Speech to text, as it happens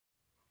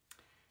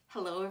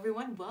Hello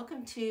everyone,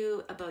 welcome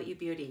to About You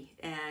Beauty,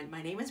 and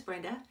my name is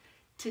Brenda.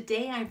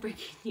 Today I'm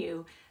bringing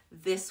you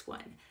this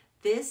one.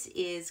 This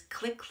is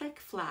Click Click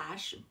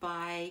Flash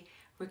by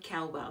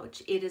Raquel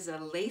Welch. It is a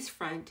lace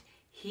front,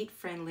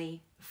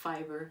 heat-friendly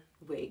fiber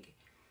wig.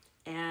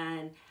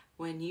 And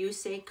when you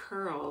say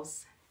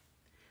curls,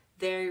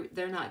 they're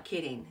not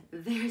kidding.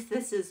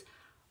 This is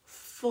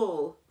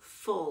full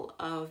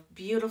of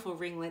beautiful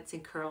ringlets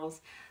and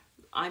curls.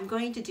 I'm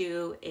going to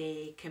do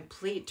a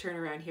complete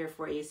turnaround here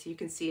for you so you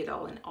can see it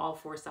all in all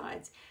four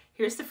sides.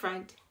 Here's the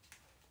front,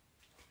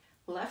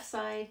 left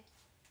side,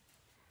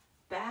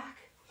 back,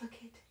 look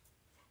it,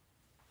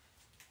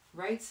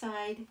 right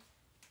side,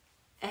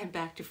 and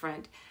back to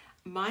front.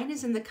 Mine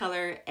is in the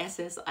color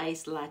SS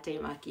Ice Latte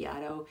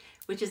Macchiato,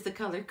 which is the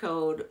color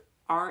code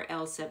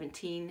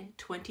RL17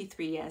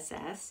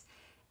 23SS.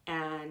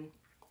 And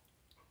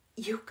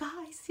you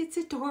guys, it's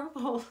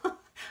adorable.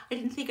 I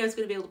didn't think I was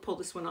going to be able to pull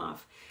this one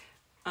off.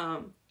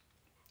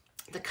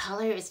 The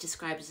color is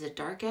described as a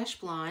dark ash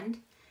blonde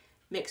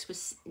mixed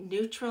with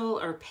neutral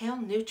or pale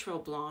neutral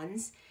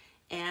blondes,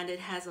 and it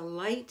has a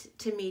light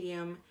to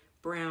medium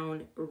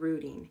brown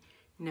rooting.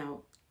 Now,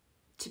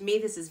 to me,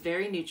 this is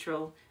very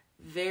neutral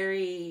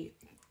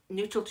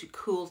to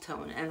cool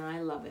tone, and I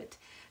love it.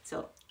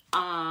 So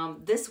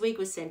this wig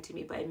was sent to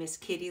me by Miss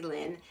Kitty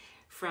Lynn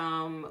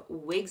from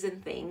WIGZ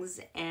N THINGZ,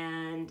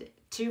 and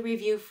to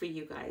review for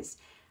you guys.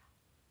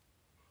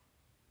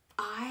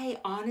 I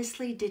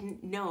honestly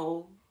didn't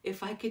know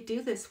if I could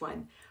do this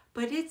one,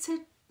 but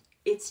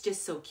it's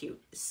just so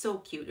cute, so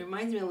cute. It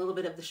reminds me a little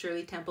bit of the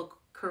Shirley Temple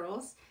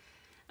curls.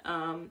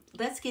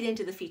 Let's get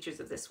into the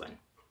features of this one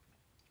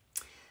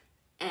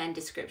and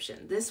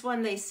description. This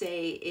one, they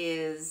say,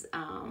 is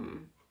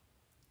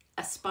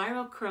a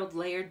spiral curled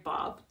layered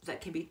bob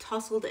that can be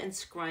tousled and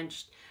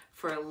scrunched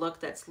for a look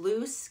that's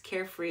loose,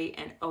 carefree,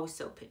 and oh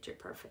so picture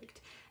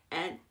perfect.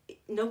 And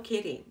no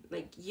kidding,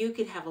 like you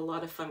could have a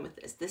lot of fun with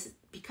this. This is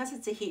because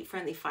it's a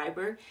heat-friendly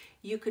fiber.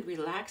 You could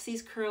relax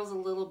these curls a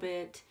little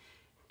bit.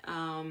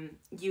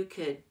 You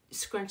could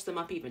scrunch them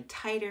up even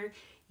tighter.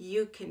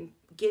 You can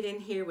get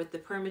in here with the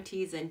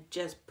permatease and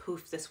just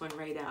poof this one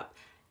right up.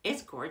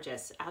 It's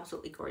gorgeous,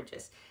 absolutely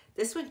gorgeous.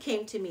 This one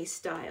came to me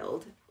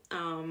styled.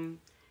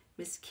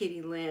 Miss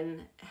Kitty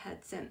Lynn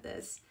had sent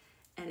this,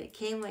 and it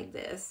came like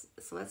this.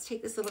 So let's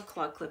take this little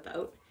claw clip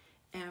out,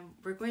 and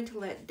we're going to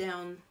let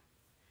down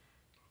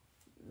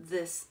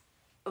this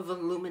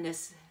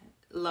voluminous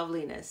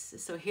loveliness.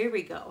 So here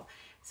we go.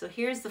 So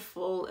here's the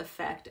full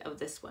effect of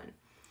this one.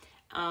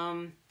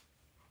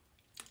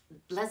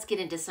 Let's get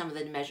into some of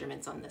the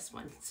measurements on this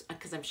one,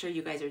 because I'm sure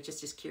you guys are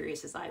just as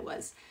curious as I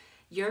was.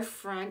 Your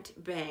front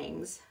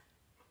bangs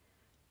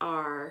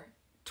are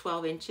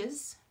 12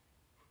 inches.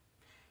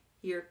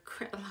 I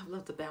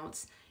love the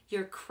bounce.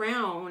 Your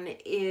crown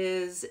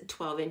is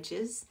 12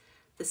 inches.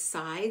 The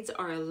sides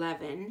are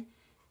 11.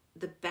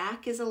 The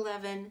back is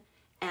 11.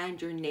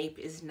 And your nape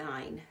is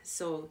 9.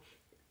 So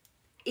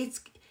it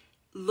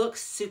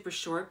looks super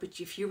short, but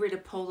if you were to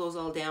pull those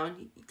all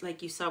down,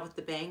 like you saw with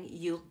the bang,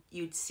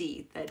 you'd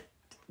see that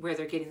where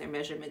they're getting their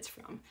measurements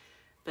from.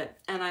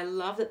 And I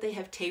love that they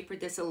have tapered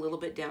this a little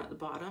bit down at the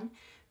bottom,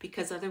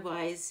 because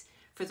otherwise,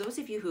 for those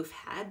of you who've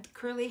had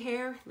curly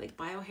hair, like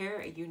bio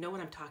hair, you know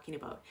what I'm talking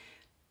about.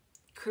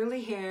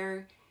 Curly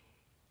hair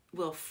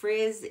will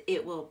frizz,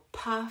 it will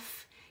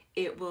puff,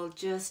 it will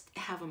just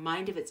have a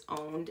mind of its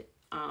own.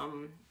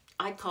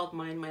 I called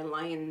mine my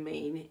lion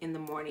mane in the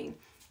morning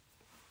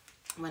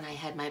when I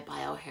had my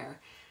bio hair,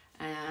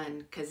 and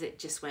because it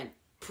just went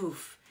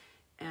poof.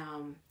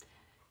 And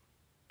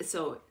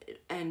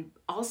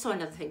also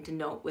another thing to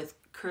note with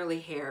curly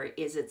hair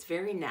is it's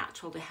very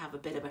natural to have a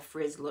bit of a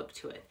frizz look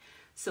to it.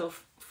 So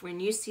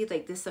when you see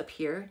like this up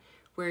here,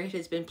 where it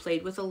has been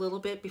played with a little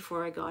bit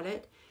before I got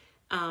it,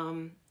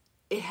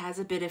 it has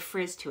a bit of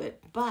frizz to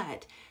it,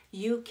 but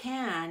you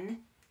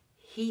can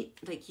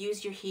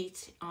use your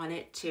heat on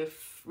it to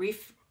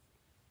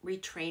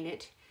retrain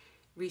it,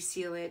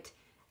 reseal it,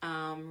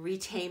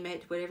 retame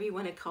it, whatever you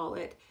want to call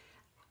it.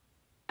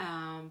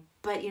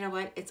 But you know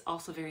what? It's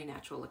also very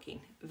natural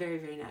looking,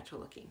 very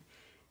natural looking.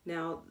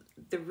 Now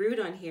the root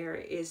on here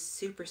is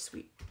super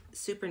sweet,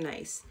 super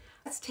nice.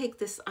 Let's take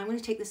this. I'm going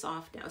to take this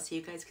off now so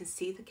you guys can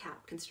see the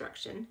cap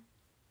construction.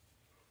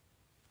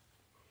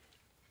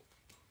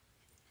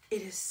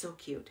 It is so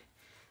cute.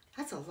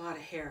 That's a lot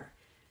of hair.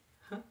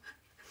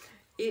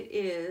 It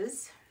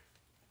is,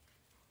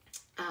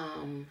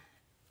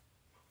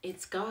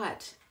 it's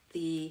got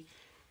the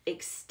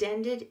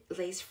extended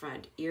lace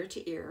front ear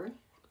to ear,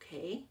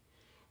 okay?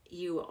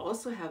 You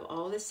also have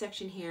all this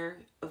section here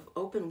of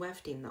open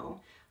wefting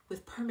though,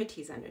 with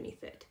permatease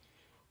underneath it.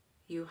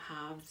 You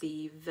have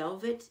the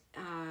velvet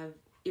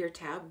ear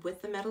tab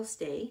with the metal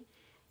stay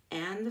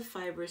and the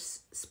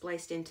fibers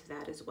spliced into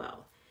that as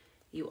well.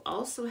 You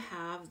also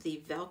have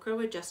the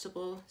Velcro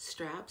adjustable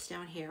straps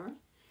down here.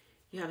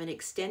 You have an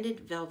extended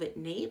velvet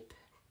nape,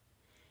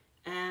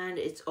 and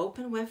it's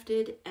open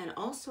wefted. And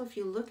also, if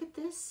you look at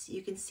this,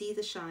 you can see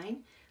the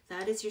shine.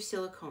 That is your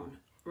silicone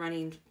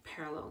running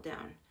parallel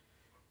down.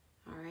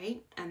 All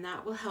right, and and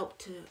that will help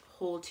to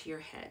hold to your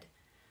head.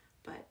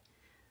 But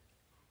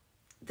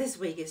this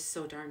wig is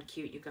so darn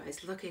cute, you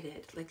guys. Look at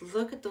it. Like,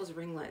 look at those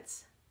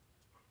ringlets.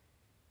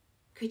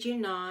 Could you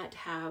not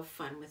have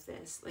fun with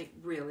this? Like,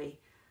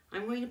 really.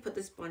 I'm going to put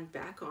this one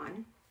back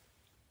on.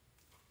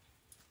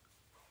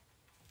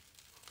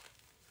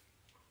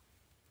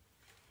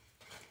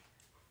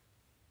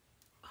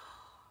 Oh,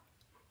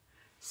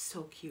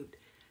 so cute.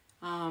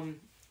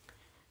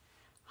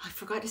 I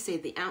forgot to say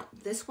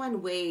this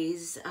one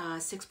weighs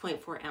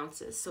 6.4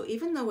 ounces. So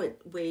even though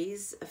it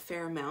weighs a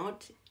fair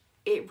amount,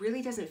 it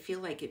really doesn't feel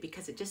like it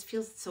because it just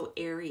feels so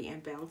airy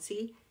and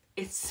bouncy.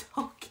 It's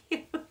so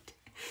cute.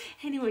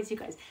 Anyways, you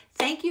guys,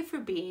 thank you for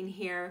being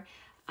here.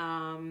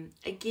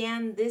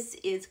 Again, this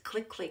is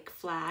Click Click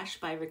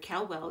Flash by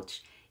Raquel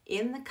Welch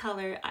in the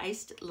color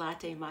Iced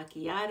Latte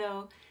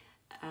Macchiato.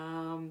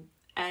 And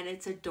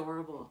it's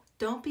adorable.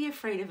 Don't be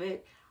afraid of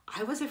it.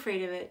 I was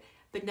afraid of it.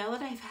 But now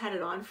that I've had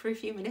it on for a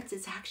few minutes,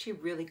 it's actually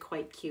really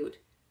quite cute.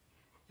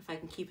 If I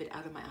can keep it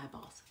out of my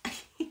eyeballs.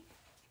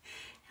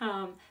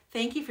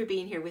 Thank you for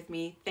being here with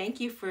me. Thank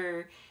you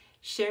for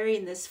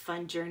sharing this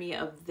fun journey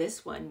of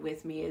this one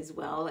with me as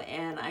well.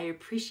 And I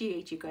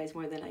appreciate you guys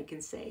more than I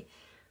can say.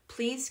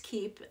 Please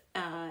keep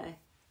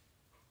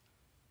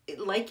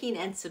liking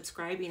and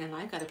subscribing. And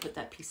I got to put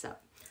that piece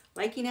up.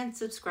 Liking and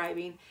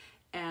subscribing.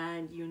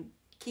 And you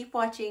keep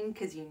watching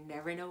because you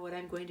never know what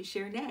I'm going to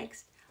share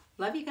next.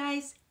 Love you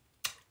guys.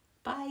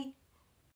 Bye.